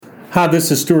Hi,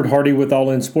 this is Stuart Hardy with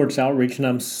All In Sports Outreach, and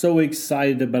I'm so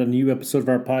excited about a new episode of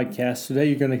our podcast. Today,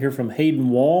 you're going to hear from Hayden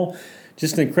Wall,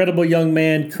 just an incredible young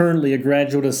man, currently a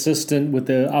graduate assistant with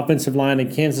the offensive line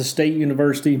at Kansas State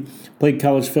University, played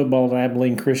college football at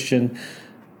Abilene Christian.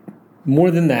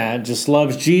 More than that, just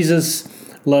loves Jesus,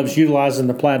 loves utilizing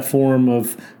the platform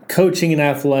of coaching and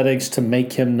athletics to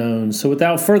make him known. So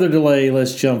without further delay,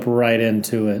 let's jump right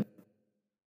into it.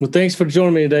 Well, thanks for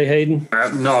joining me today, Hayden.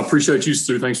 No, I appreciate you,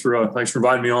 Stu. Thanks for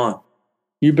inviting me on.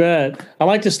 You bet. I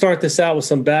like to start this out with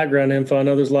some background info. I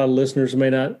know there's a lot of listeners who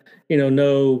may not,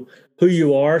 know who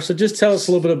you are. So just tell us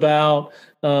a little bit about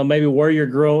maybe where you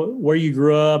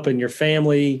grew up and your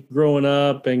family growing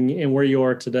up and where you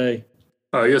are today.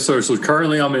 Yes, sir. So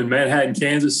currently I'm in Manhattan,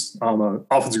 Kansas. I'm an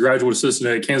offensive graduate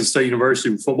assistant at Kansas State University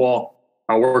with football.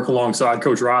 I work alongside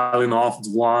Coach Riley in the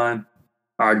offensive line.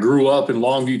 I grew up in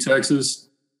Longview, Texas.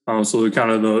 So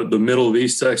kind of the middle of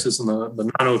East Texas and the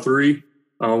 903,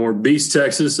 or Beast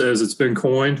Texas as it's been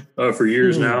coined for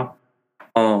years now.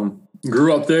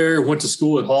 Grew up there, went to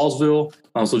school at Hallsville,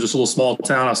 so just a little small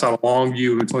town outside of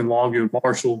Longview, between Longview and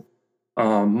Marshall.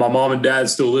 My mom and dad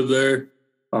still live there.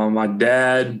 My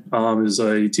dad is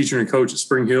a teacher and coach at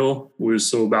Spring Hill, which is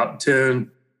so about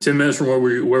 10 minutes from where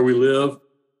we live.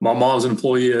 My mom's an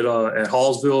employee at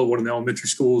Hallsville, one of the elementary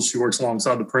schools. She works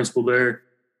alongside the principal there.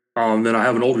 Then I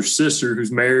have an older sister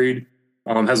who's married,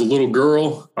 has a little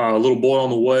girl, a little boy on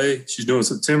the way. She's due in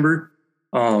September.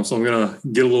 So I'm going to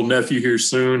get a little nephew here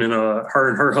soon. And her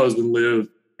and her husband live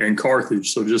in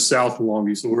Carthage, so just south of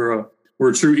Longview. So we're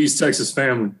a true East Texas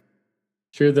family.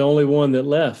 You're the only one that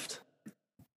left.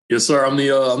 Yes, sir. I'm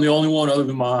the only one other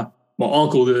than my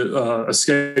uncle that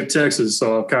escaped Texas.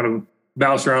 So I've kind of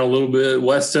bounced around a little bit,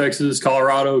 West Texas,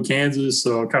 Colorado, Kansas.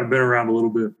 So I've kind of been around a little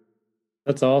bit.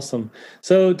 That's awesome.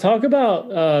 So talk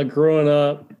about growing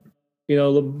up,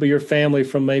 your family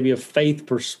from maybe a faith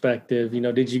perspective.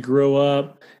 Did you grow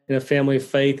up in a family of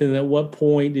faith? And at what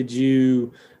point did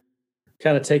you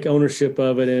kind of take ownership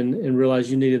of it and realize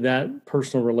you needed that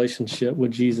personal relationship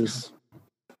with Jesus?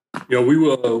 I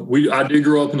did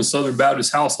grow up in a Southern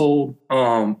Baptist household.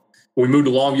 When we moved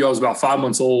to Longview, I was about 5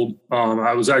 months old.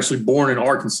 I was actually born in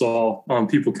Arkansas.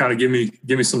 People kind of give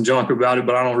me some junk about it,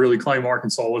 but I don't really claim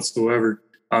Arkansas whatsoever.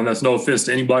 That's no offense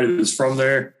to anybody that's from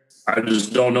there. I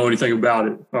just don't know anything about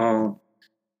it.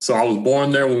 So I was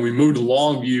born there. When we moved to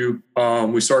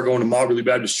Longview, we started going to Mobberly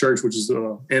Baptist Church, which is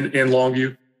in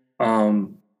Longview.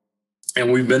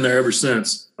 And we've been there ever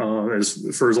since. For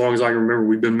as long as I can remember,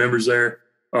 we've been members there.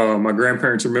 My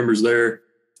grandparents are members there.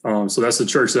 So that's the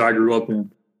church that I grew up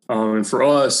in. And for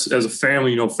us as a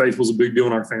family, faith was a big deal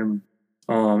in our family.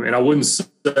 And I wouldn't say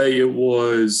it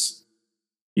was,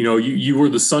 you were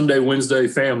the Sunday, Wednesday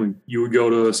family. You would go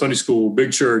to Sunday school,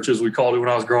 big church, as we called it when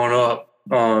I was growing up.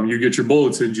 You get your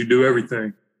bulletins, you do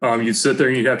everything. You'd sit there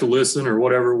and you'd have to listen or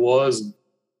whatever it was.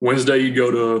 Wednesday, you'd go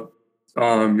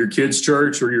to your kids'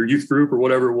 church or your youth group or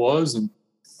whatever it was. And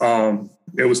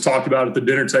it was talked about at the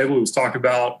dinner table. It was talked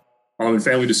about in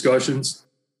family discussions.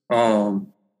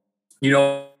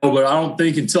 But I don't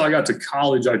think until I got to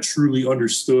college, I truly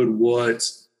understood what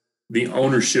the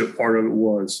ownership part of it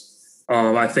was.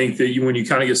 I think that when you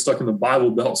kind of get stuck in the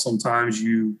Bible Belt, sometimes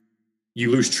you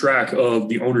lose track of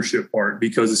the ownership part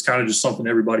because it's kind of just something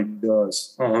everybody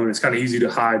does. And it's kind of easy to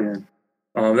hide in.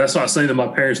 That's not saying that my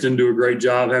parents didn't do a great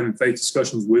job having faith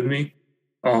discussions with me.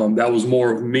 That was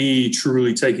more of me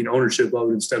truly taking ownership of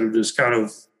it instead of just kind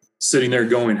of sitting there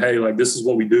going, hey, like, this is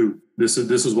what we do. This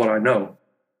is what I know.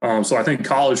 So I think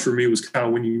college for me was kind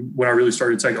of when I really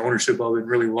started to take ownership of it and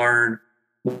really learn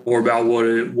more about what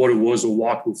it was to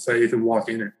walk with faith and walk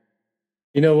in it.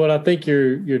 You know what? I think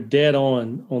you're dead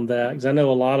on that, because I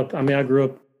know I grew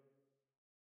up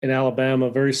in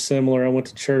Alabama, very similar. I went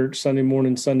to church Sunday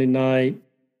morning, Sunday night,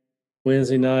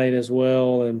 Wednesday night as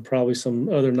well, and probably some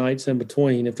other nights in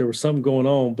between if there was something going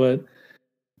on. But,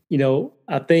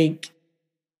 I think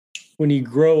when you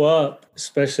grow up,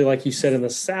 especially like you said in the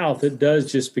South, it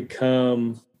does just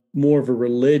become more of a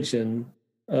religion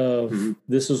of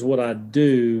this is what I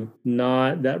do,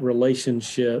 not that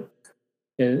relationship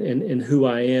and who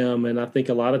I am. And I think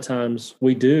a lot of times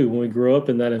we do, when we grow up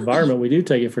in that environment, we do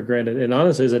take it for granted. And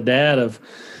honestly, as a dad of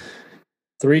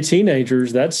 3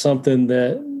 teenagers, that's something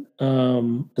that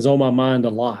is on my mind a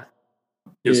lot.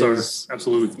 Yes, sir.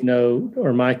 Absolutely.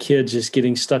 Are my kids just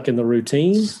getting stuck in the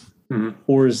routine,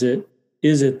 or is it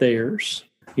theirs?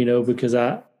 Because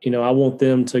I want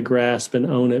them to grasp and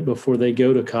own it before they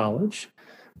go to college.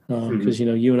 Because,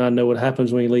 you and I know what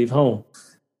happens when you leave home.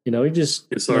 You just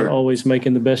always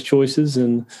making the best choices.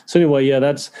 And so anyway, yeah,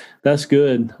 that's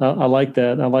good. I like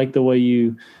that. I like the way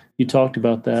you you talked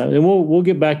about that, and we'll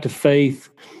get back to faith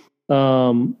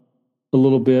a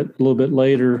little bit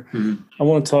later. Mm-hmm. I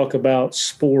want to talk about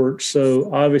sports.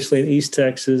 So obviously in East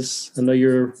Texas, I know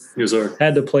Yes, sir.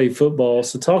 had to play football.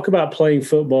 So talk about playing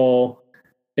football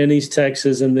in East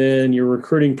Texas, and then your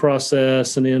recruiting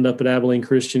process, and end up at Abilene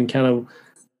Christian. Kind of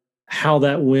how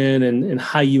that went, and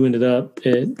how you ended up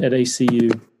at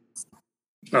ACU.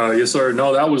 Yes, sir.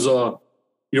 No, that was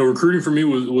recruiting for me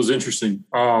was interesting.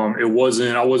 I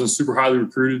wasn't super highly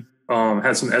recruited.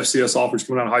 Had some FCS offers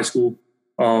coming out of high school.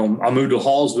 I moved to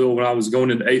Hallsville when I was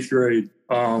going into 8th grade.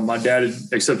 My dad had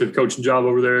accepted a coaching job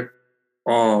over there.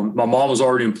 My mom was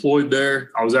already employed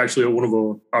there. I was actually at one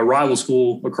of a rival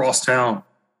school across town.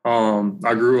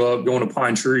 I grew up going to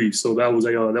Pine Tree, so that was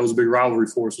a big rivalry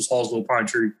for us, was Hallsville Pine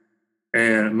Tree,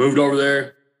 and moved over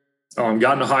there.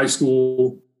 Got into high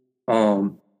school.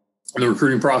 And the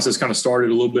recruiting process kind of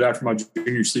started a little bit after my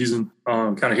junior season.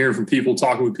 Kind of hearing from people,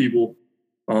 talking with people.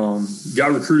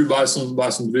 Got recruited by some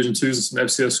Division IIs and some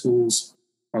FCS schools.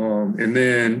 And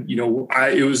then,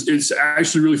 it's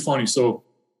actually really funny. So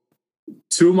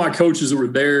 2 of my coaches that were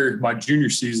there my junior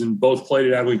season both played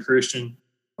at Abilene Christian.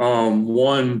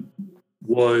 One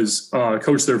was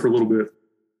coached there for a little bit.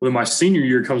 When my senior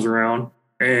year comes around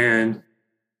and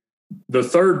the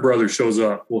third brother shows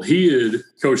up. Well, he had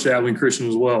coached at Abilene Christian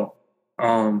as well.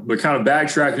 But kind of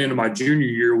backtracking into my junior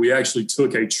year, we actually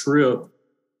took a trip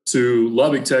to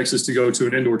Lubbock, Texas, to go to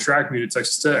an indoor track meet at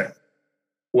Texas Tech.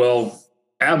 Well,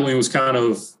 Abilene was kind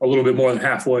of a little bit more than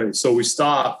halfway. So we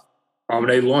stopped and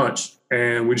ate lunch,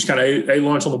 and we just kind of ate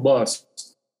lunch on the bus.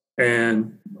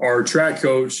 And our track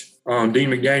coach, Dean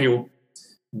McDaniel,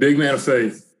 big man of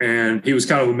faith, and he was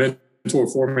kind of a mentor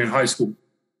for me in high school.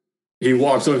 He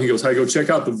walks up and he goes, "Hey, go check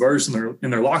out the verse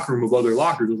in their locker room above their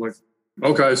lockers." I was like,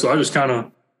 okay. So I just kind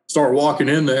of start walking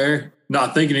in there,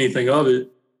 not thinking anything of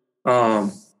it.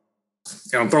 And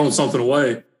I'm throwing something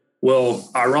away. Well,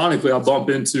 ironically, I bump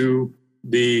into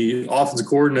the offensive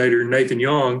coordinator, Nathan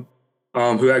Young,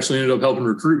 who actually ended up helping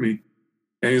recruit me.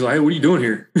 And he's like, "Hey, what are you doing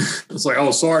here?" It's like, "Oh,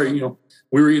 sorry.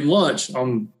 We were eating lunch.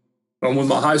 I'm with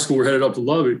my high school. We're headed up to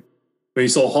Lubbock." But he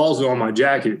saw Hallsville on my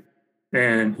jacket.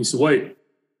 And he said, "Wait."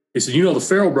 He said, "You know the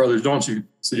Farrell brothers, don't you?" I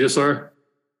said, "Yes, sir."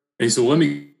 And he said, "Let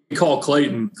me call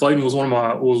Clayton." Clayton was one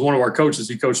of our coaches.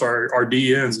 He coached our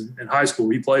DNs in high school.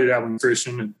 He played at Abilene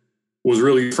Christian and was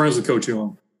really friends with Coach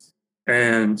Young.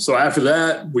 And so after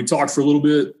that, we talked for a little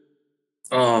bit.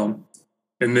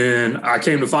 And then I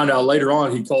came to find out later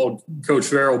on, he called Coach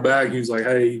Farrell back. He was like,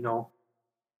 "Hey,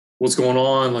 what's going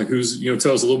on? Like, tell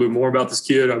us a little bit more about this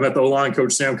kid." I met the O-line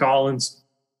coach, Sam Collins,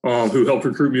 who helped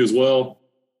recruit me as well.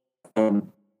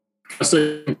 I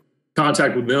stayed in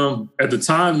contact with them. At the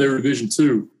time, they were Division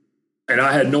II, and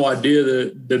I had no idea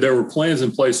that there were plans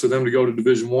in place for them to go to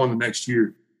Division I the next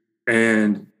year.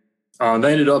 And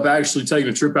they ended up actually taking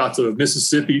a trip out to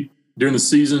Mississippi during the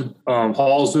season.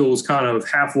 Hallsville was kind of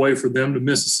halfway for them to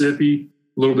Mississippi,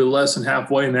 a little bit less than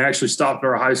halfway, and they actually stopped at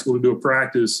our high school to do a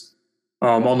practice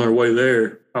on their way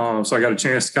there. So I got a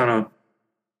chance to kind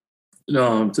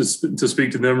of to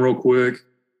speak to them real quick,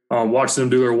 watch them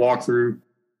do their walkthrough.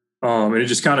 And it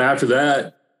just kind of after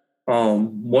that,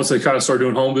 once they kind of started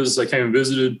doing home visits, I came and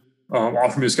visited,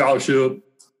 offered me a scholarship,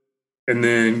 and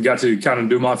then got to kind of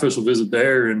do my official visit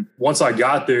there. And once I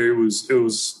got there,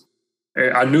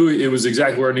 I knew it was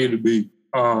exactly where I needed to be.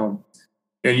 And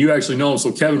you actually know him.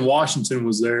 So Kevin Washington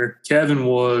was there. Kevin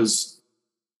was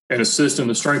an assistant in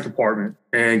the strength department,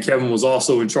 and Kevin was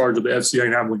also in charge of the FCA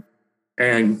in Abilene.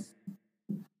 And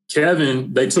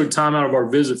Kevin, they took time out of our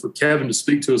visit for Kevin to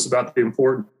speak to us about the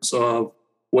importance of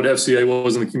what FCA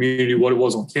was in the community, what it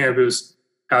was on campus,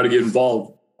 how to get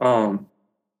involved. And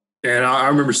I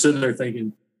remember sitting there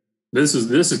thinking, this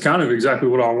is kind of exactly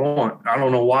what I want. I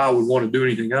don't know why I would want to do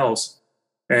anything else.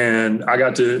 And I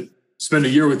got to spend a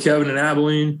year with Kevin in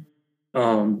Abilene,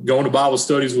 going to Bible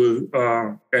studies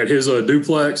at his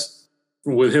duplex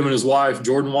with him and his wife,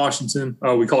 Jordan Washington.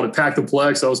 We called it Pack the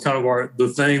Plex. That was kind of the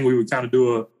thing. We would kind of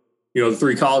do the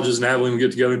 3 colleges in Abilene would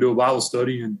get together and do a Bible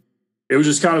study. And it was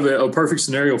just kind of a perfect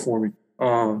scenario for me.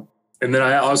 And then I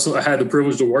had the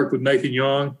privilege to work with Nathan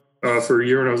Young for a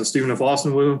year when I was at Stephen F.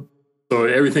 Austin with him. So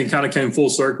everything kind of came full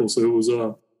circle. So it was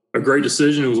a great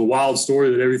decision. It was a wild story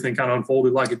that everything kind of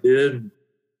unfolded like it did.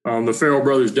 And the Farrell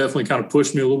brothers definitely kind of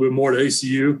pushed me a little bit more to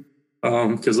ACU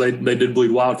because they did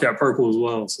bleed Wildcat purple as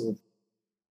well. So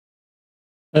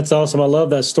that's awesome. I love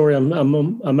that story.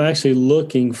 I'm actually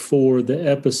looking for the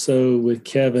episode with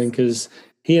Kevin because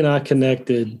he and I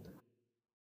connected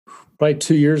probably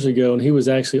 2 years ago, and he was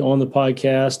actually on the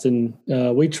podcast,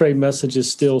 and we trade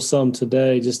messages still some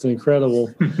today. Just an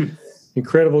incredible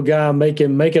guy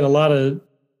making a lot of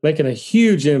making a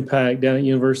huge impact down at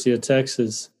University of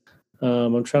Texas.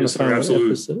 I'm trying to find an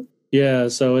episode. Yeah,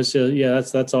 so it's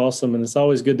just, that's awesome, and it's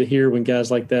always good to hear when guys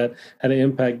like that had an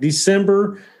impact.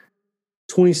 December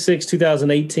 26,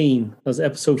 2018. That was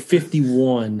episode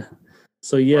 51.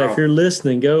 So yeah, wow. If you're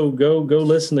listening, go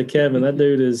listen to Kevin. That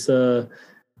dude is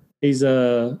he's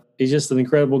just an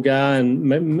incredible guy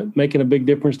and making a big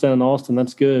difference down in Austin.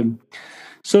 That's good.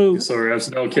 So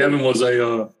Kevin was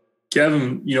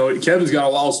Kevin. Kevin's got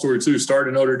a wild story too.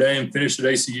 Started at Notre Dame, finished at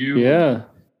ACU. Yeah.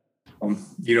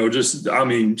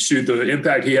 The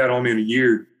impact he had on me in a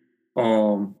year.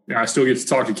 I still get to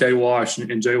talk to K Wash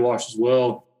and J Wash as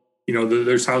well.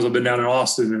 There's times I've been down in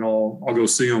Austin and I'll go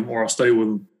see them or I'll stay with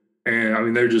them.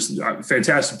 And they're just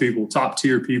fantastic people, top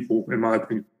tier people, in my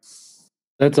opinion.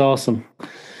 That's awesome.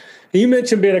 You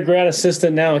mentioned being a grad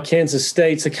assistant now at Kansas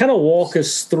State. So kind of walk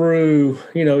us through,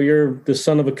 you're the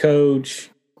son of a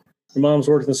coach. Your mom's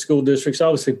worked in the school districts,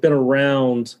 obviously been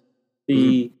around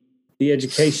the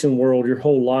education world your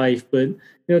whole life. But,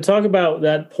 talk about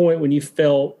that point when you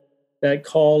felt that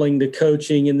calling to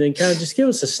coaching, and then kind of just give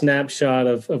us a snapshot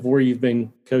of where you've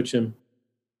been coaching.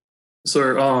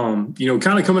 Sir,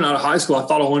 kind of coming out of high school, I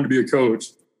thought I wanted to be a coach.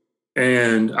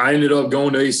 And I ended up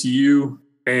going to ACU,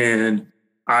 and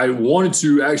I wanted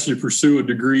to actually pursue a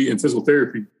degree in physical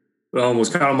therapy. Was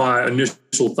kind of my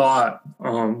initial thought.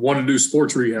 Wanted to do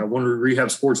sports rehab, wanted to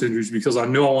rehab sports injuries because I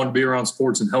knew I wanted to be around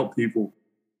sports and help people.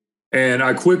 And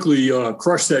I quickly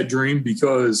crushed that dream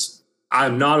because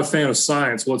I'm not a fan of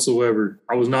science whatsoever.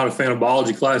 I was not a fan of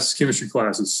biology classes, chemistry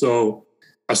classes. So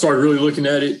I started really looking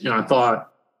at it, and I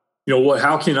thought,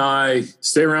 how can I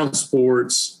stay around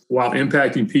sports while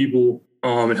impacting people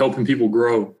and helping people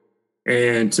grow?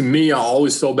 And to me, I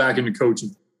always fell back into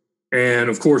coaching. And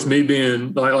of course, me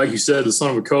being, like you said, the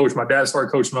son of a coach, my dad started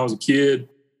coaching when I was a kid.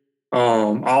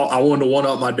 I wanted to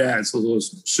one-up my dad. So it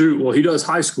was, he does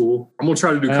high school. I'm going to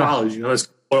try to do college. That's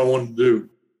what I wanted to do.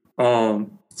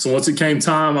 So once it came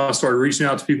time, I started reaching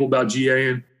out to people about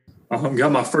GAing.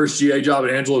 Got my first GA job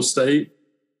at Angelo State.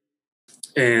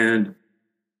 And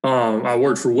I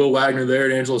worked for Will Wagner there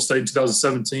at Angelo State in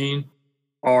 2017.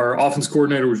 Our offense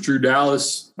coordinator was Drew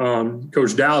Dallas.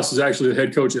 Coach Dallas is actually the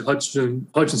head coach at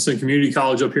Hutchinson Community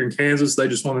College up here in Kansas. They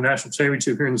just won the national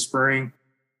championship here in the spring.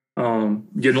 Got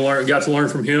to learn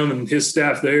from him and his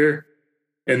staff there,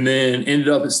 and then ended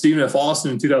up at Stephen F.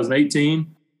 Austin in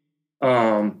 2018.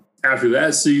 After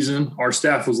that season, our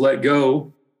staff was let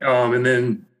go, and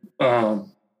then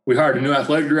we hired a new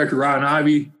athletic director, Ryan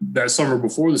Ivey, that summer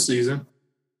before the season.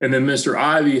 And then Mr.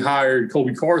 Ivey hired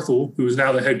Colby Carthel, who is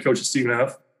now the head coach at Stephen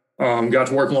F. Got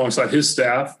to work alongside his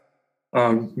staff.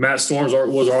 Matt Storms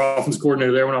was our offense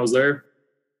coordinator there when I was there.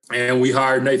 And we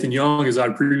hired Nathan Young, as I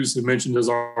previously mentioned, as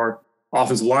our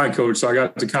offensive line coach. So I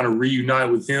got to kind of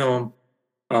reunite with him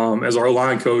as our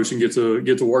line coach and get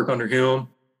to work under him,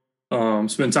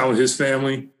 spend time with his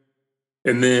family.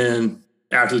 And then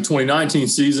after the 2019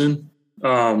 season,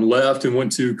 left and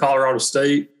went to Colorado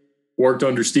State. Worked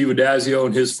under Steve Adazio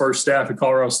and his first staff at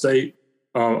Colorado State.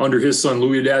 Under his son,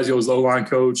 Louis Adazio, was the O-line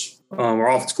coach. Our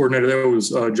offense coordinator there was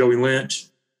Joey Lynch,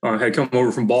 had come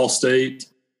over from Ball State.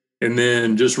 And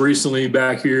then just recently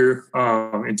back here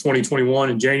in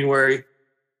 2021 in January,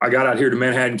 I got out here to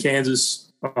Manhattan,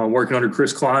 Kansas, working under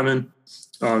Chris Kleiman.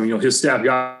 His staff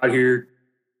got here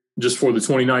just for the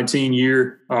 2019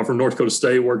 year from North Dakota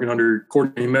State, working under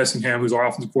Courtney Messingham, who's our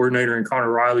offensive coordinator, and Connor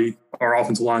Riley, our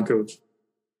offensive line coach.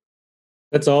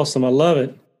 That's awesome. I love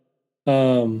it.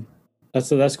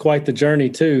 That's quite the journey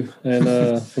too.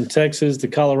 And from Texas to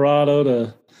Colorado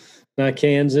to now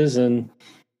Kansas, and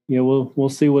we'll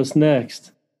see what's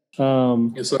next.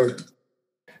 Yes, sir.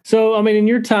 So, in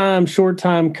your short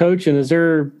time coaching, is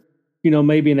there,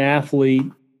 maybe an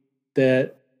athlete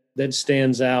that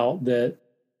stands out that,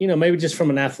 maybe just from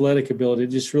an athletic ability,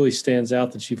 it just really stands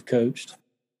out that you've coached?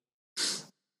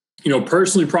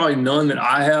 Personally, probably none that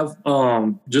I have.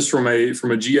 Just from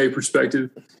a GA perspective,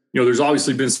 there's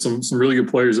obviously been some really good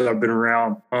players that I've been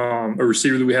around. A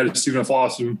receiver that we had at Stephen F.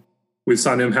 Austin, we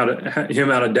signed him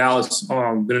out of Dallas. Been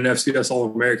an FCS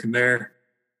All-American there.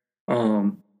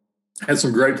 Had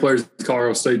some great players at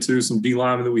Colorado State too. Some D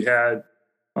linemen that we had.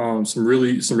 Some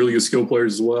really good skill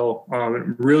players as well.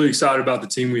 I'm really excited about the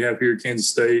team we have here at Kansas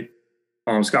State.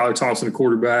 Skylar Thompson, a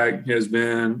quarterback, has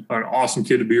been an awesome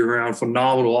kid to be around,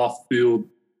 phenomenal off the field,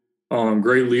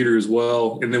 great leader as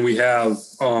well. And then we have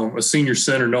a senior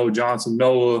center, Noah Johnson.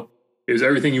 Noah is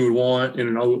everything you would want in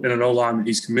an O-lineman.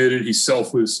 He's committed. He's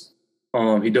selfless.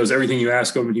 He does everything you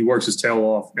ask of him, and he works his tail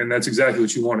off. And that's exactly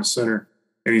what you want at center.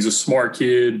 And he's a smart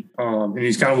kid, and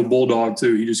he's kind of a bulldog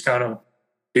too. He just kind of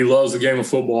He loves the game of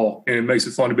football, and it makes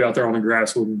it fun to be out there on the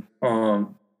grass with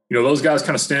him. Those guys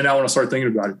kind of stand out when I start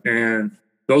thinking about it. And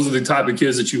those are the type of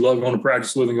kids that you love going to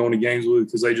practice with and going to games with,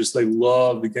 because they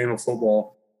love the game of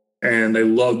football, and they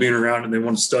love being around it, and they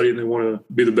want to study, and they want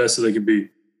to be the best that they can be.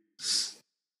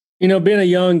 Being a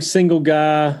young single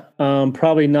guy,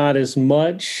 probably not as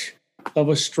much of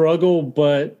a struggle,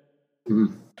 but,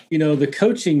 the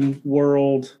coaching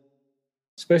world,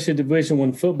 especially Division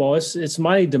I football, it's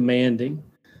mighty demanding.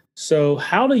 So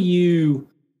how do you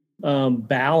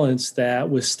balance that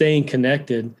with staying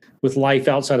connected with life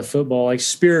outside of football, like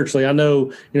spiritually? I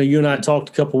know, you and I talked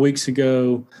a couple of weeks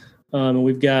ago, and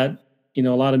we've got, a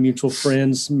lot of mutual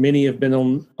friends. Many have been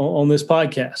on this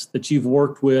podcast that you've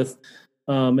worked with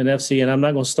in FC, and I'm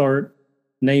not going to start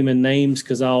naming names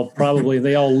because they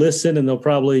all listen, and they'll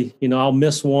probably, I'll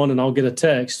miss one and I'll get a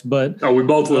text. But we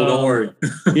both will. Don't worry.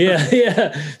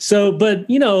 yeah. So, but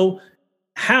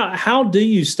how do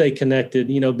you stay connected?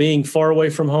 Being far away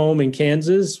from home in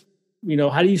Kansas,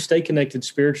 how do you stay connected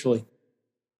spiritually?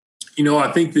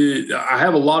 I think that I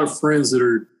have a lot of friends that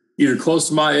are either close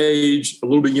to my age, a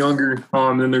little bit younger.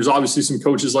 And then there's obviously some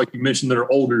coaches, like you mentioned, that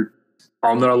are older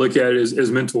that I look at as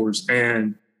mentors.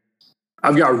 And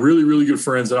I've got really, really good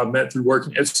friends that I've met through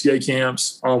working FCA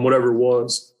camps, whatever it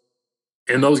was.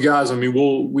 And those guys,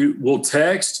 we'll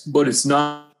text, but it's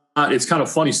kind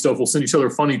of funny stuff. We'll send each other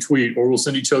a funny tweet, or we'll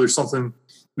send each other something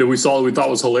that we saw that we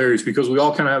thought was hilarious, because we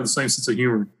all kind of have the same sense of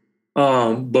humor.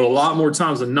 But a lot more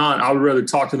times than not, I would rather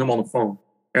talk to them on the phone.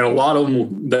 And a lot of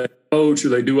them, they coach or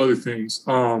they do other things.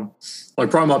 Like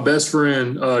probably my best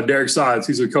friend, Derek Sides,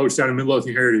 he's a coach down in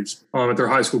Midlothian Heritage at their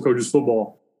high school, coaches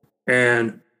football.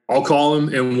 And I'll call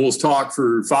him and we'll talk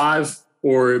for 5,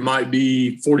 or it might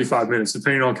be 45 minutes,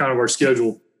 depending on kind of our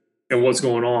schedule and what's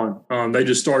going on. They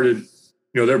just started,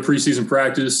 their preseason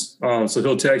practice. So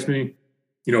he'll text me,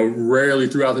 rarely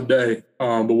throughout the day,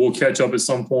 but we'll catch up at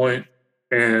some point.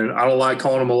 And I don't like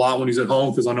calling him a lot when he's at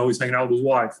home, because I know he's hanging out with his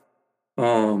wife.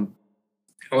 And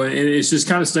it's just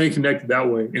kind of staying connected that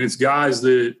way. And it's guys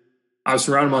that I've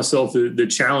surrounded myself that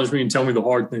challenge me and tell me the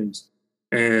hard things.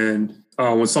 And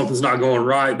when something's not going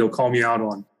right, they'll call me out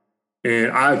on it.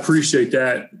 And I appreciate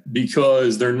that,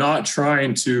 because they're not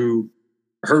trying to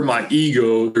hurt my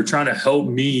ego. They're trying to help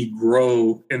me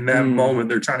grow in that moment.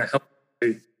 They're trying to help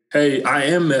me. Hey, I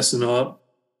am messing up.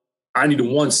 I need to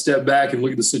one step back and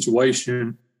look at the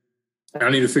situation. And I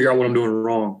need to figure out what I'm doing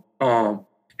wrong.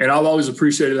 And I've always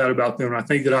appreciated that about them. And I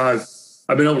think that I've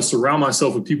been able to surround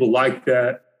myself with people like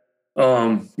that.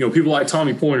 People like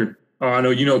Tommy Pointer. I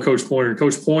know Coach Pointer.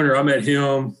 Coach Pointer, I met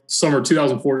him summer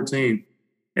 2014.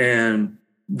 And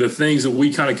the things that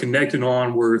we kind of connected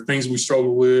on were things we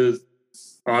struggled with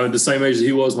at the same age that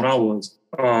he was when I was,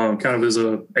 kind of as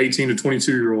a 18 to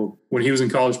 22-year-old when he was in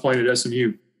college playing at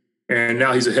SMU. And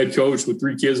now he's a head coach with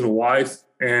 3 kids and a wife.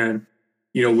 And,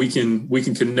 we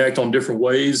can connect on different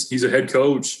ways. He's a head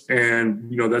coach,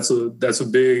 and, that's a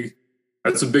big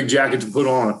jacket to put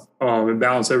on and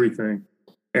balance everything.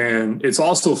 And it's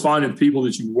also finding people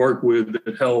that you work with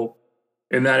that help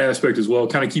in that aspect as well,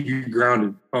 kind of keep you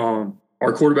grounded.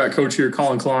 Our quarterback coach here,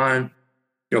 Colin Klein,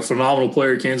 phenomenal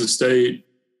player at Kansas State,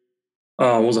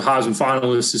 was a Heisman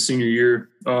finalist his senior year.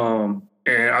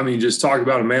 And just talk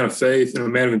about a man of faith and a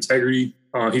man of integrity.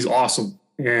 He's awesome,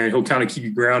 and he'll kind of keep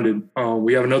you grounded.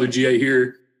 We have another GA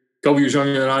here, a couple years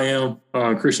younger than I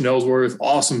am, Christian Ellsworth.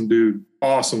 Awesome dude.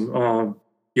 Awesome.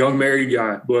 Young married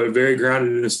guy, but very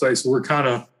grounded in his faith. So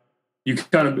you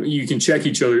can check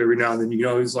each other every now and then.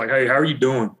 He's like, hey, how are you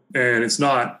doing? And it's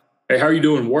not, hey, how are you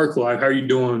doing work life? How are you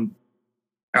doing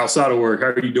outside of work? How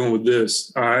are you doing with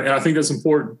this? And I think that's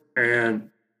important. And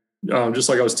just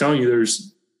like I was telling you,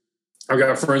 I've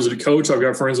got friends that are coach. I've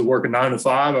got friends that work a 9 to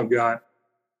 5. I've got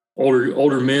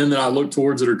older men that I look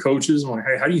towards that are coaches. I'm like,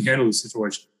 hey, how do you handle this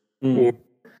situation? Or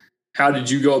how did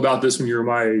you go about this when you were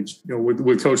my age?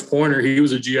 With Coach Pointer, he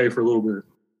was a GA for a little bit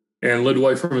and lived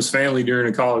away from his family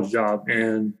during a college job,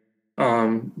 and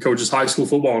coaches high school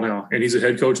football now. And he's a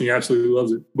head coach and he absolutely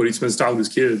loves it, but he spends time with his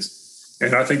kids.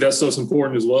 And I think that stuff's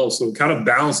important as well. So kind of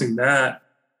balancing that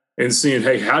and seeing,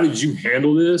 hey, how did you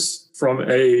handle this from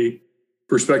a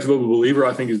perspective of a believer,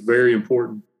 I think is very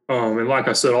important. And like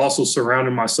I said, also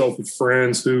surrounding myself with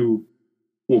friends who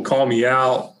will call me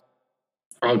out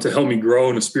to help me grow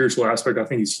in a spiritual aspect, I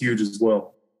think is huge as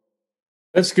well.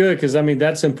 That's good, because,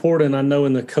 that's important, I know,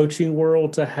 in the coaching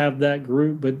world to have that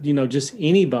group, but, just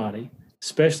anybody,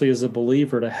 especially as a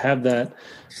believer, to have that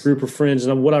group of friends.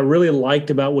 And what I really liked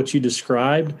about what you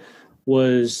described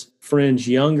was friends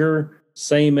younger,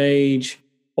 same age,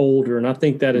 older. And I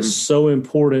think that is so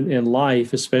important in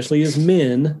life, especially as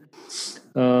men,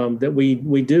 that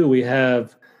we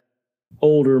have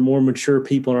older, more mature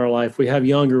people in our life. We have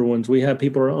younger ones. We have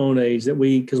people our own age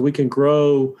because we can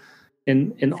grow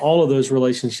in all of those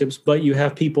relationships, but you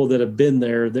have people that have been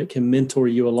there that can mentor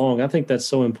you along. I think that's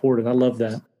so important. I love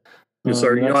that. Yes,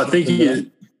 sir. I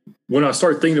think when I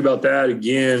start thinking about that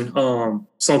again,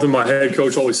 something my head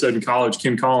coach always said in college,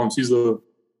 Ken Collins, he's the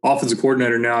offensive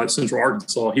coordinator now at Central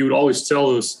Arkansas. He would always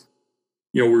tell us,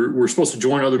 we're supposed to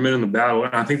join other men in the battle.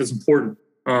 And I think that's important.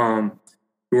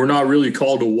 We're not really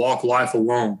called to walk life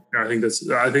alone. And I think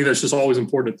that's just always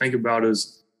important to think about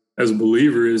as a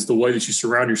believer, is the way that you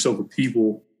surround yourself with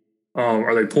people.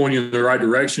 Are they pulling you in the right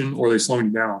direction, or are they slowing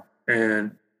you down?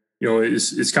 And,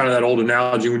 it's kind of that old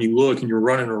analogy when you look and you're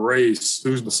running a race,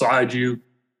 who's beside you?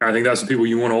 And I think that's the people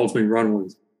you want to ultimately run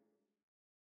with.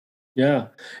 Yeah.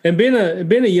 And being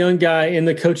a young guy in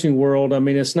the coaching world, I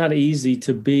mean, it's not easy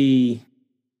to be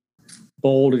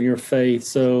bold in your faith.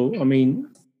 So, I mean,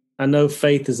 I know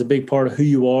faith is a big part of who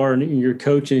you are and your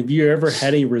coaching. Have you ever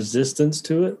had any resistance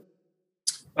to it?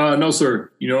 No,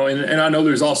 sir. And I know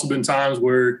there's also been times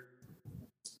where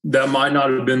that might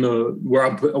not have been where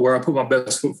I put my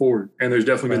best foot forward. And there's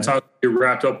definitely been times you get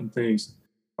wrapped up in things.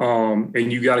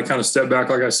 And you got to kind of step back,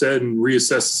 like I said, and reassess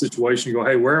the situation and go,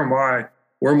 hey, where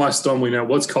am I stumbling at?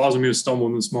 What's causing me to stumble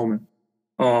in this moment?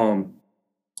 And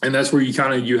that's where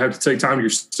you have to take time to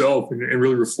yourself and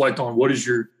really reflect on what does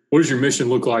your mission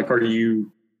look like? What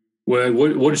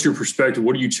is your perspective?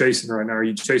 What are you chasing right now? Are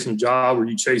you chasing a job? Are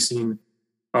you chasing,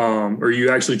 are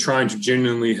you actually trying to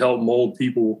genuinely help mold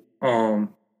people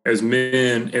as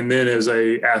men and then as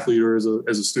a athlete or as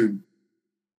a student?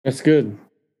 That's good.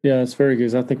 Yeah, that's very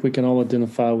good. I think we can all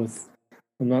identify with,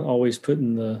 I'm not always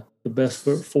putting the best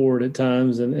foot forward at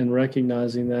times and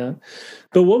recognizing that.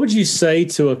 But what would you say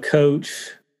to a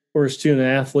coach or a student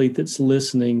athlete that's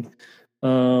listening,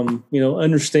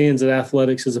 understands that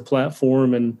athletics is a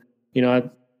platform? And,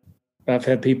 I've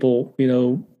had people,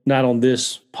 not on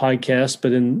this podcast,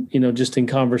 but in, just in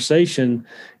conversation,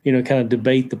 kind of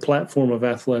debate the platform of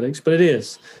athletics, but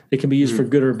it can be used for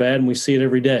good or bad. And we see it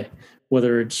every day,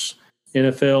 whether it's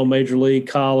NFL, Major League,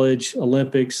 college,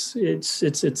 Olympics, it's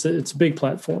a big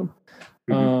platform.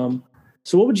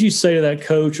 So what would you say to that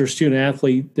coach or student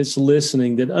athlete that's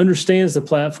listening that understands the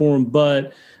platform,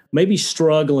 but maybe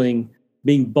struggling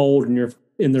being bold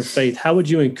in their faith? How would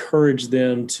you encourage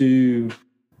them to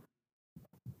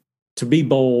be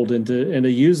bold and to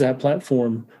use that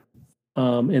platform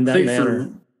in that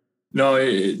manner?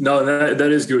 That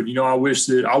is good. I wish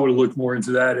that I would have looked more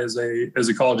into that as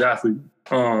a college athlete.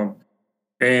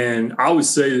 And I would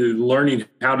say that learning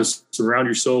how to surround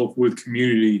yourself with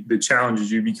community that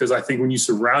challenges you, because I think when you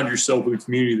surround yourself with a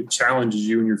community that challenges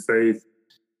you in your faith,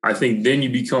 I think then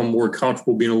you become more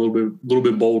comfortable being a little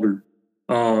bit bolder.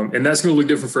 And that's going to look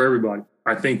different for everybody.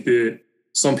 I think that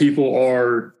some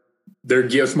people their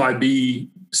gift might be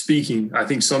speaking. I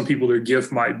think some people, their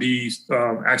gift might be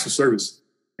acts of service.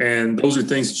 And those are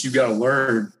things that you've got to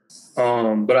learn.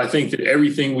 But I think that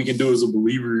everything we can do as a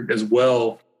believer as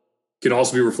well can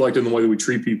also be reflected in the way that we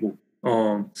treat people.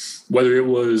 Whether it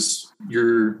was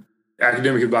your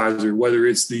academic advisor, whether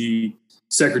it's the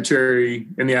secretary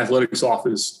in the athletics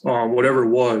office, whatever it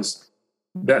was,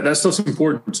 that stuff's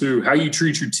important too. How you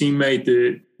treat your teammate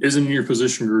that isn't in your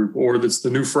position group, or that's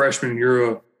the new freshman and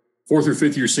you're a 4th or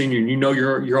 5th year senior and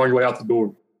you're on your way out the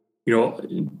door.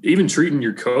 Even treating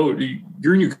your coach, you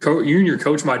and your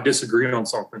coach might disagree on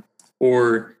something,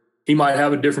 or he might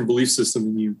have a different belief system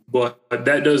than you, but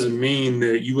that doesn't mean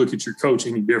that you look at your coach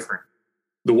any different.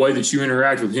 The way that you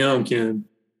interact with him can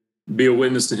be a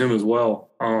witness to him as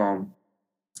well.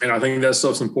 And I think that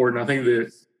stuff's important. I think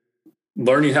that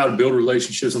learning how to build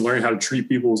relationships and learning how to treat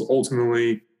people is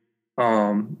ultimately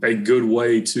a good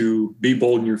way to be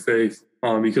bold in your faith.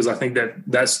 Because I think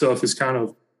that stuff is kind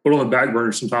of put on the back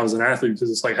burner sometimes as an athlete, because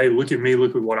it's like, hey, look at me,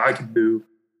 look at what I can do.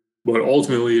 But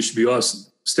ultimately it should be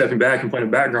us stepping back and playing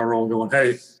a background role and going,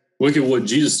 hey, look at what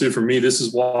Jesus did for me. This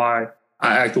is why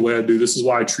I act the way I do. This is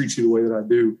why I treat you the way that I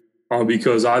do.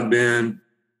 Because I've been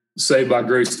saved by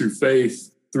grace through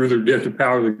faith, through the redemptive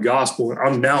power of the gospel.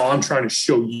 And I'm trying to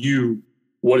show you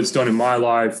what it's done in my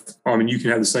life. And you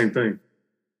can have the same thing.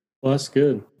 Well, that's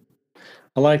good.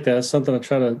 I like that. It's something I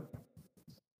try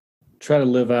to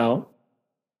live out.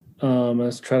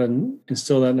 Let's try to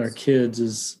instill that in our kids,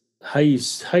 is how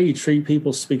you treat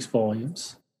people speaks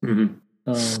volumes.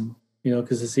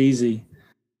 Because it's easy,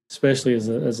 especially as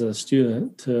a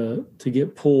student, to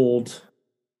get pulled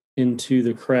into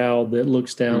the crowd that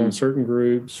looks down on certain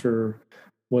groups or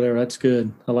whatever. That's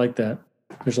good. I like that.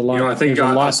 There's a lot. I think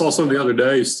I saw something the other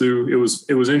day, Stu. It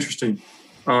was interesting.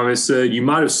 It said you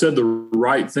might have said the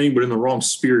right thing, but in the wrong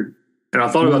spirit. And I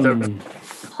thought about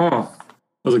that.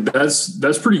 I was like,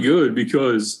 that's pretty good,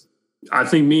 because I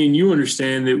think me and you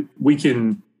understand that we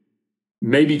can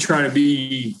maybe try to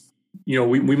be,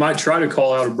 we might try to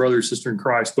call out a brother or sister in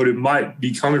Christ, but it might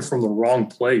be coming from the wrong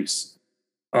place.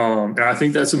 And I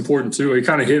think that's important too. It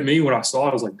kind of hit me when I saw it.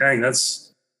 I was like, dang,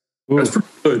 that's pretty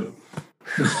good.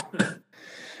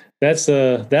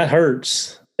 That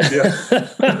hurts.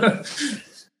 Yeah.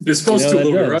 It's supposed to a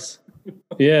little bit, right?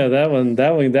 Yeah, that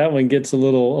one gets a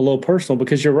little personal,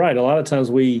 because you're right. A lot of times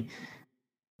we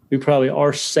probably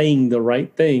are saying the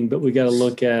right thing, but we got to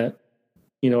look at,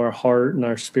 our heart and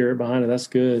our spirit behind it. That's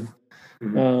good.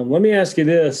 Mm-hmm. Let me ask you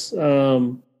this.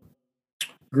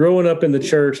 Growing up in the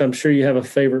church, I'm sure you have a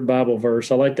favorite Bible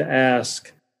verse. I like to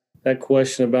ask that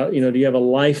question about, do you have a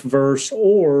life verse,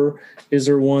 or is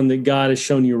there one that God has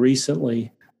shown you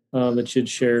recently that you'd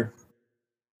share?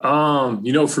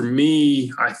 For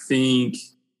me, I think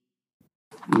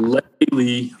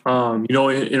lately,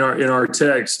 in our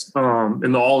text,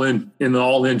 in the all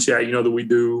in chat, that we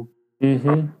do,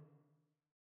 mm-hmm.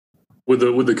 With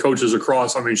the coaches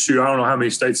across. I mean, shoot, I don't know how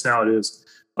many states now it is.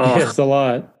 It's a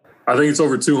lot. I think it's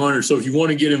over 200. So if you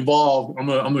want to get involved, I'm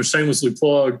gonna shamelessly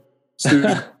plug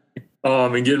student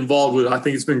and get involved with it. I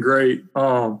think it's been great.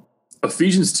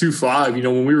 Ephesians 2:5.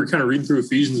 When we were kind of reading through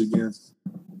Ephesians again,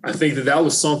 I think that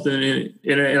was something,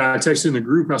 and I texted in the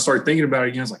group and I started thinking about it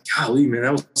again. I was like, golly, man,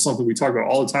 that was something we talked about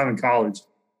all the time in college.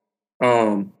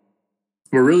 But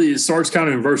really, it starts kind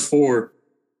of in verse 4.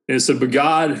 And it said, but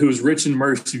God, who is rich in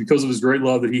mercy because of his great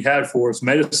love that he had for us,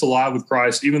 made us alive with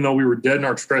Christ. Even though we were dead in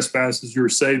our trespasses, you were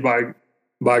saved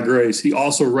by grace. He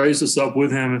also raised us up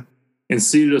with him and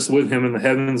seated us with him in the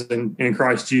heavens in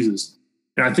Christ Jesus.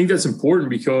 And I think that's important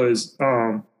because,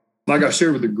 like I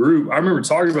shared with the group, I remember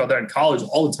talking about that in college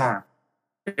all the time.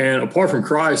 And apart from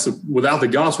Christ, without the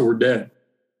gospel, we're dead.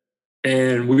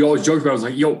 And we always joked about it. I was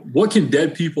like, yo, what can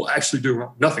dead people actually do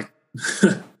wrong? Nothing.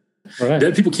 Right.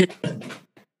 Dead people can't.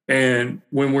 And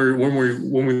when we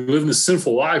live in this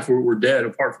sinful life, we're dead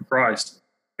apart from Christ.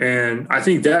 And I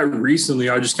think that recently,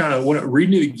 I just kind of went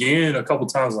reading it again a couple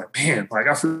of times, like, man, like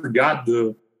I forgot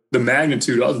the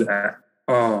magnitude of that.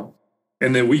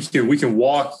 And then we can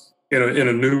walk in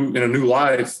a new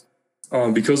life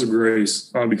because of grace,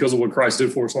 because of what Christ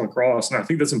did for us on the cross. And I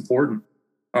think that's important.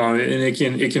 And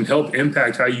it can help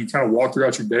impact how you kind of walk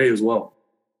throughout your day as well.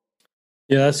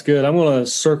 Yeah, that's good. I'm going to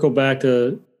circle back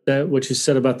to that, what you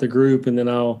said about the group, and then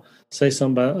I'll say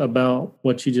something about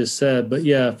what you just said. But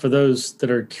yeah, for those that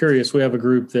are curious, we have a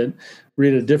group that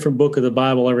read a different book of the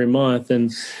Bible every month.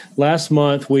 And last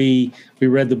month we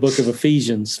read the book of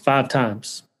Ephesians 5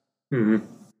 times.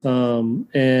 Mm-hmm.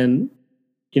 And,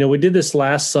 we did this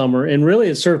last summer, and really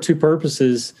it served 2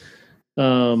 purposes.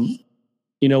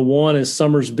 One is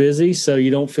summer's busy, so you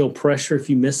don't feel pressure if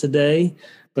you miss a day,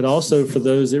 but also for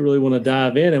those that really want to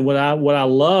dive in. And what I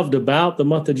loved about the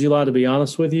month of July, to be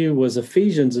honest with you, was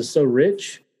Ephesians is so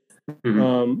rich.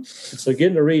 Mm-hmm. So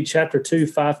getting to read chapter 2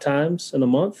 5 times in a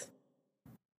month,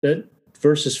 that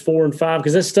verses 4 and 5,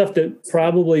 because that's stuff that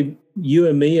probably you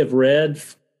and me have read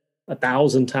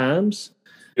 1,000 times.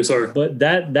 Yes, sir. But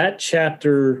that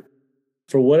chapter,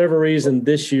 for whatever reason,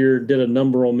 this year did a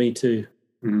number on me too.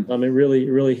 Mm-hmm. It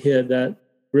really hit that.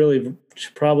 Really,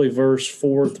 probably verse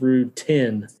 4 through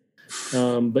 10.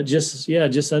 But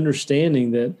just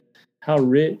understanding that how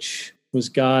rich was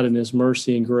God in his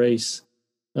mercy and grace,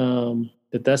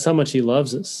 that's how much he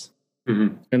loves us.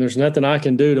 Mm-hmm. And there's nothing I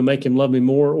can do to make him love me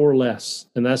more or less.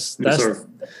 And that's the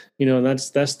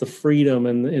freedom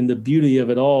and the beauty of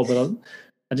it all. But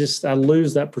I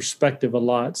lose that perspective a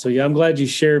lot. So yeah, I'm glad you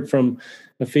shared from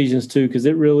Ephesians 2, because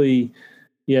it really,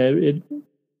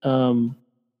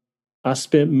 I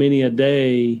spent many a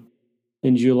day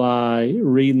in July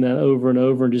reading that over and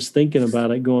over and just thinking about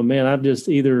it, going, man, I've just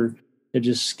either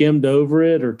skimmed over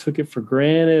it or took it for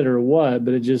granted or what,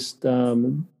 but it just,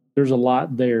 there's a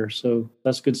lot there. So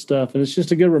that's good stuff. And it's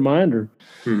just a good reminder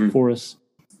for us.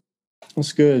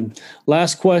 That's good.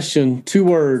 Last question, 2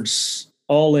 words,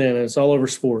 all in. It's all over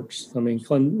sports. I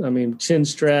mean, chin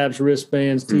straps,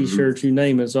 wristbands, T-shirts, you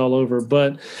name it, it's all over.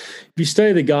 But if you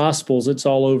study the Gospels, it's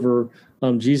all over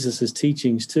Jesus'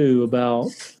 teachings too, about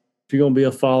if you're going to be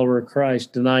a follower of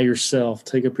Christ, deny yourself,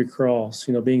 take up your cross,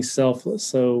 being selfless.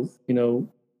 So,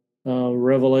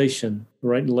 Revelation,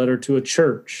 writing a letter to a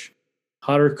church,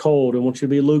 hot or cold, and want you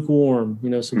to be lukewarm,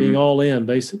 so being all in,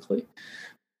 basically.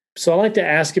 So I like to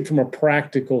ask it from a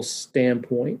practical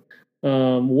standpoint.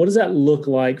 What does that look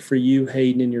like for you,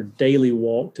 Hayden, in your daily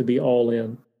walk to be all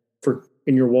in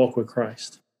your walk with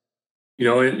Christ?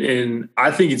 And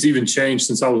I think it's even changed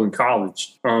since I was in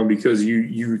college, because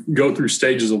you go through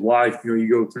stages of life. You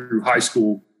go through high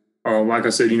school, Like I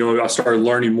said, I started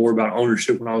learning more about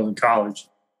ownership when I was in college.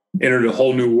 Entered a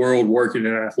whole new world working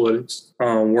in athletics,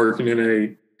 working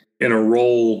in a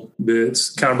role that's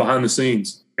kind of behind the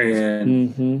scenes,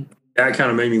 and that kind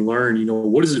of made me learn.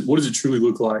 What does it truly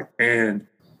look like? And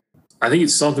I think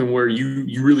it's something where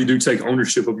you really do take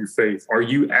ownership of your faith. Are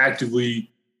you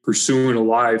actively pursuing a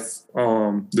life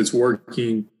that's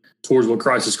working towards what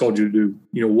Christ has called you to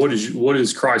do? What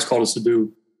has Christ called us to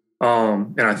do?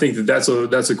 And I think that's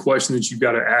a question that you've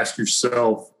got to ask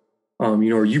yourself.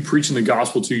 Are you preaching the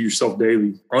gospel to yourself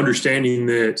daily, understanding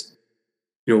that,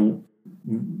 you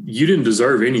didn't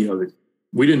deserve any of it.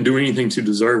 We didn't do anything to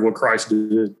deserve what Christ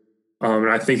did. And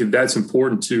I think that's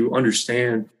important to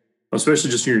understand, especially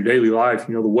just in your daily life,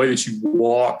 the way that you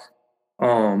walk.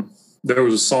 There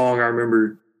was a song I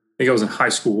remember, I think I was in high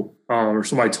school, or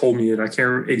somebody told me it. I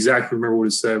can't exactly remember what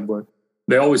it said, but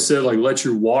they always said, like, let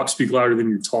your walk speak louder than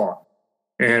your talk.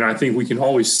 And I think we can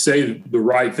always say the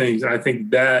right things. And I think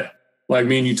that, like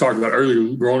me and you talked about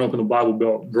earlier, growing up in the Bible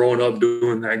Belt, growing up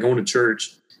doing that, going to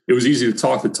church, it was easy to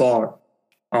talk the talk.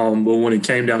 But when it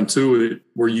came down to it,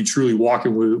 were you truly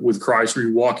walking with Christ? Were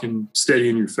you walking steady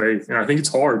in your faith? And I think it's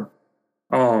hard.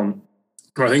 But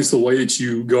I think it's the way that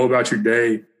you go about your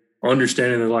day,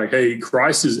 understanding that, like, hey,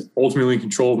 Christ is ultimately in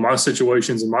control of my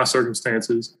situations and my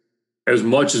circumstances. As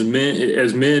much as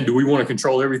men, do we want to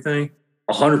control everything?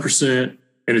 100%.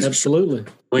 And it's absolutely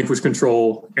relinquish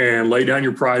control and lay down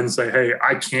your pride and say, hey,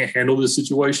 I can't handle this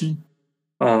situation.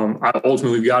 I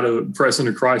ultimately got to press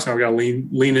into Christ, and I've got to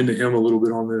lean into him a little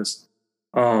bit on this.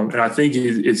 And I think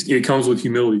it comes with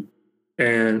humility.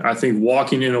 And I think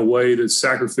walking in a way that's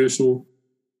sacrificial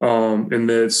and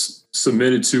that's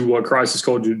submitted to what Christ has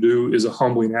called you to do is a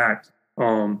humbling act.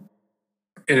 And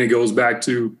it goes back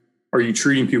to, are you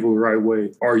treating people the right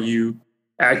way? Are you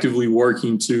actively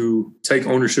working to take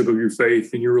ownership of your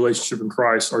faith and your relationship in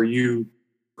Christ? Are you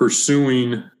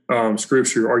pursuing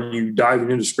Scripture? Are you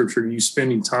diving into Scripture? Are you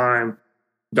spending time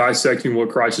dissecting what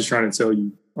Christ is trying to tell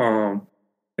you?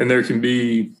 And there can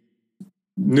be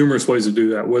numerous ways to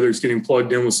do that, whether it's getting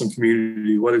plugged in with some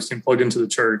community, whether it's getting plugged into the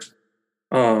church,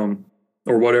 or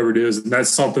whatever it is. And that's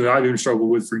something that I've even struggled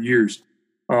with for years,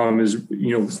 is,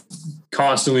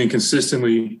 constantly and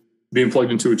consistently being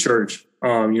plugged into a church,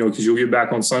 because you'll get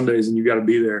back on Sundays and you got to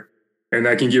be there. And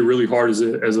that can get really hard as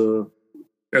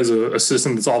a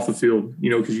system that's off the field,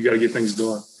 because you got to get things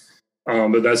done.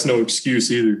 But that's no excuse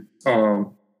either.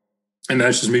 And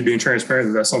that's just me being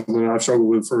transparent. That's something that I've struggled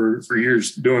with for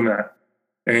years, doing that.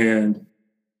 And,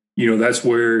 that's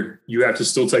where you have to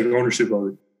still take ownership of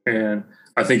it. And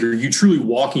I think, are you truly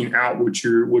walking out what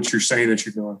you're saying that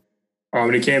you're doing?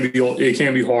 And it can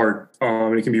be hard.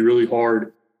 And it can be really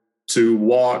hard to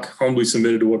walk humbly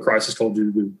submitted to what Christ has called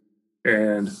you to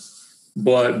do.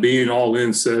 But being all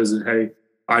in says that, hey,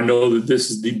 I know that this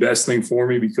is the best thing for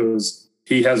me because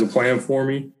he has a plan for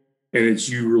me, and it's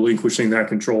you relinquishing that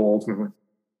control ultimately.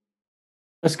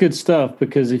 That's good stuff,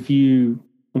 because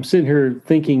I'm sitting here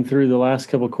thinking through the last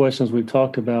couple of questions we've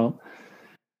talked about.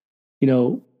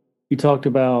 You talked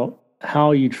about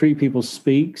how you treat people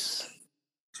speaks.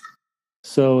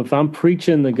 So if I'm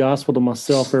preaching the gospel to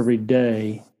myself every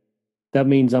day, that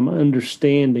means I'm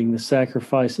understanding the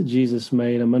sacrifice that Jesus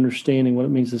made. I'm understanding what it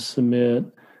means to submit.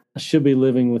 I should be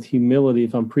living with humility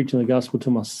if I'm preaching the gospel to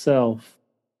myself.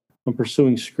 I'm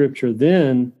pursuing Scripture.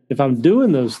 Then, if I'm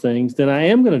doing those things, then I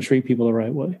am going to treat people the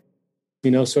right way.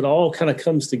 So it all kind of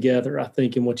comes together, I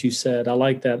think, in what you said. I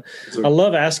like that. I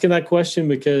love asking that question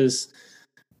because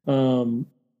everybody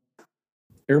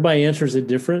answers it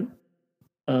different.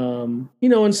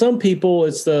 And some people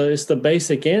it's the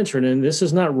basic answer, and this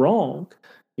is not wrong.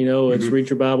 It's read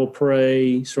your Bible,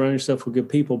 pray, surround yourself with good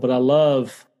people. But I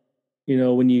love,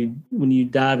 when you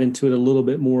dive into it a little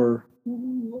bit more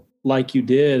like you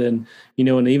did, and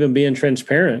and even being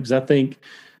transparent, because I think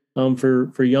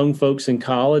for young folks in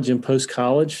college and post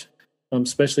college,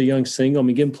 especially young single,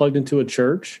 getting plugged into a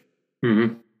church,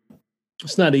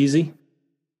 it's not easy.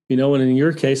 And in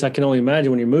your case, I can only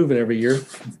imagine when you're moving every year.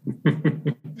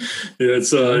 Yeah,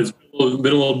 it's been a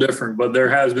little different, but there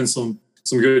has been some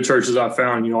good churches I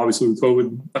found. Obviously with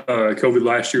COVID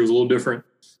last year was a little different.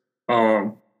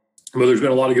 But there's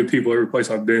been a lot of good people every place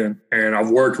I've been, and I've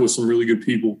worked with some really good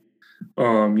people.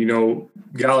 A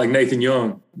guy like Nathan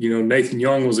Young. Nathan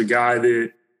Young was a guy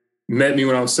that met me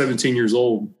when I was 17 years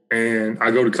old, and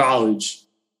I go to college,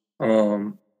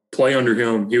 play under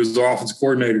him. He was the offensive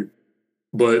coordinator.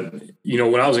 But,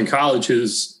 when I was in college,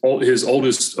 his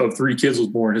oldest of 3 kids was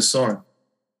born, his son.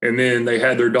 And then they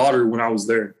had their daughter when I was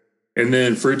there. And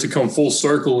then for it to come full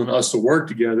circle and us to work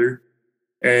together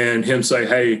and him say,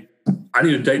 hey, I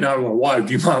need a date night with my wife.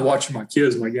 Do you mind watching my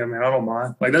kids? I'm like, yeah, man, I don't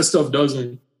mind. Like that stuff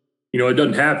doesn't, it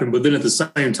doesn't happen. But then at the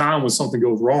same time, when something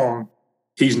goes wrong,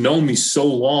 he's known me so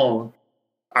long.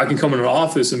 I can come in an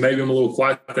office and maybe I'm a little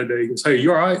quiet that day. He goes, hey,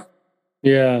 you all right?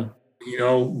 Yeah.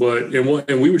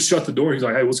 And we would shut the door. He's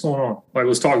like, hey, what's going on? Like,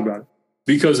 let's talk about it.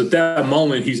 Because at that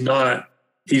moment, he's not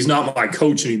my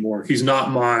coach anymore. He's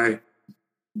not my,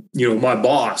 my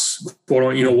boss,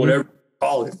 whatever you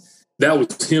call it. That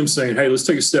was him saying, hey, let's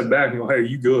take a step back and go, hey, are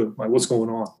you good? Like, what's going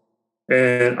on?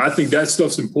 And I think that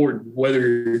stuff's important,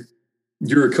 whether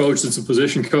you're a coach that's a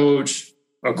position coach,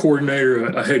 a coordinator,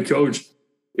 a head coach.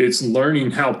 It's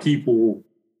learning how people,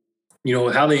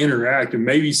 how they interact, and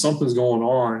maybe something's going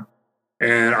on.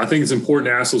 And I think it's important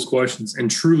to ask those questions and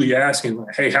truly asking,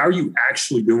 like, hey, how are you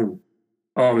actually doing?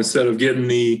 Instead of getting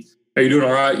the, hey, you doing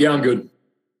all right? Yeah, I'm good.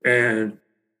 And,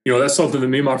 that's something that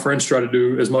me and my friends try to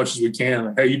do as much as we can.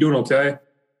 Like, hey, you doing okay?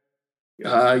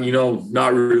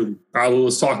 Not really. All right, well,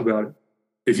 let's talk about it.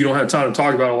 If you don't have time to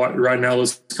talk about it right now,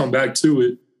 let's come back to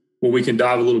it when we can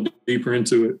dive a little deeper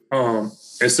into it.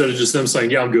 Instead of just them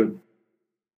saying, yeah, I'm good.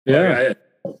 Yeah.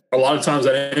 A lot of times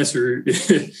that answer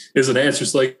is an answer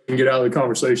so they can get out of the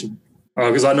conversation.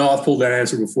 Because I know I've pulled that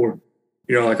answer before.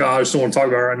 I just don't want to talk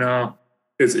about it right now.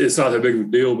 It's not that big of a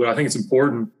deal, but I think it's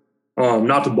important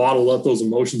not to bottle up those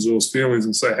emotions or those feelings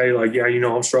and say, hey, like, yeah,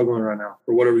 I'm struggling right now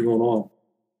or whatever's going on.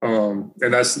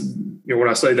 And that's, when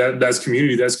I say that's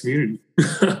community, that's community.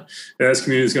 And that's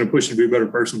community that's going to push you to be a better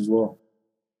person as well.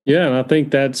 Yeah. And I think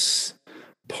that's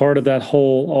part of that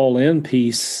whole all in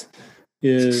piece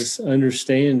is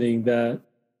understanding that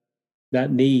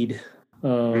need,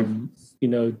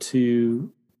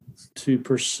 to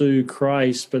pursue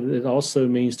Christ, but it also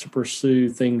means to pursue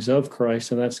things of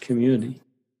Christ, and that's community.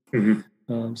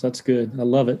 Mm-hmm. So that's good. I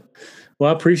love it.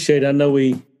 Well, I appreciate it. I know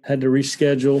we had to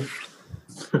reschedule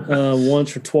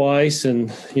once or twice,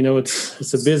 and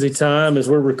it's a busy time as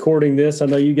we're recording this. I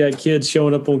know you got kids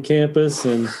showing up on campus,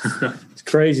 and it's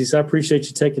crazy. So I appreciate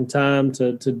you taking time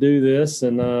to do this,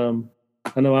 and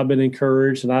I know I've been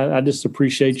encouraged, and I just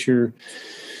appreciate your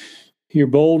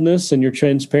boldness and your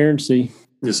transparency.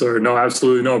 Yes, sir. No,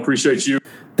 absolutely. No, appreciate you.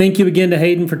 Thank you again to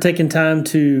Hayden for taking time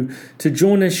to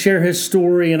join us, share his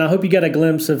story, and I hope you got a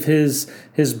glimpse of his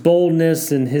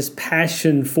boldness and his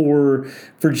passion for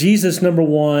Jesus, number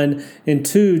one, and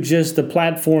two, just the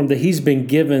platform that he's been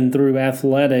given through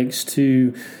athletics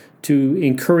to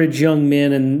encourage young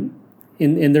men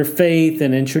in their faith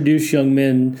and introduce young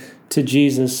men to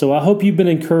Jesus. So I hope you've been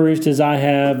encouraged as I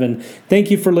have, and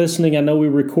thank you for listening. I know we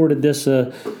recorded this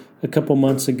a couple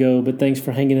months ago, but thanks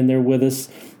for hanging in there with us.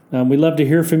 We love to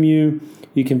hear from you.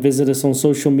 You can visit us on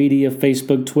social media,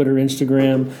 Facebook, Twitter,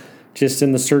 Instagram. Just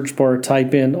in the search bar,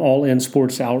 type in All In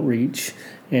Sports Outreach,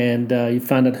 and you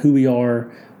find out who we are,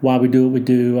 why we do what we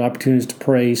do, opportunities to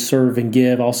pray, serve, and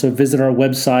give. Also visit our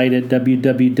website at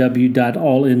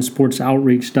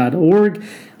www.allinsportsoutreach.org.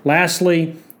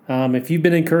 Lastly, if you've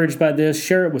been encouraged by this,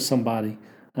 share it with somebody.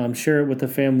 Share it with a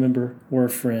family member or a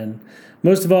friend.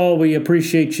 Most of all, we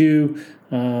appreciate you,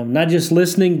 not just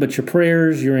listening, but your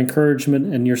prayers, your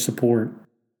encouragement, and your support.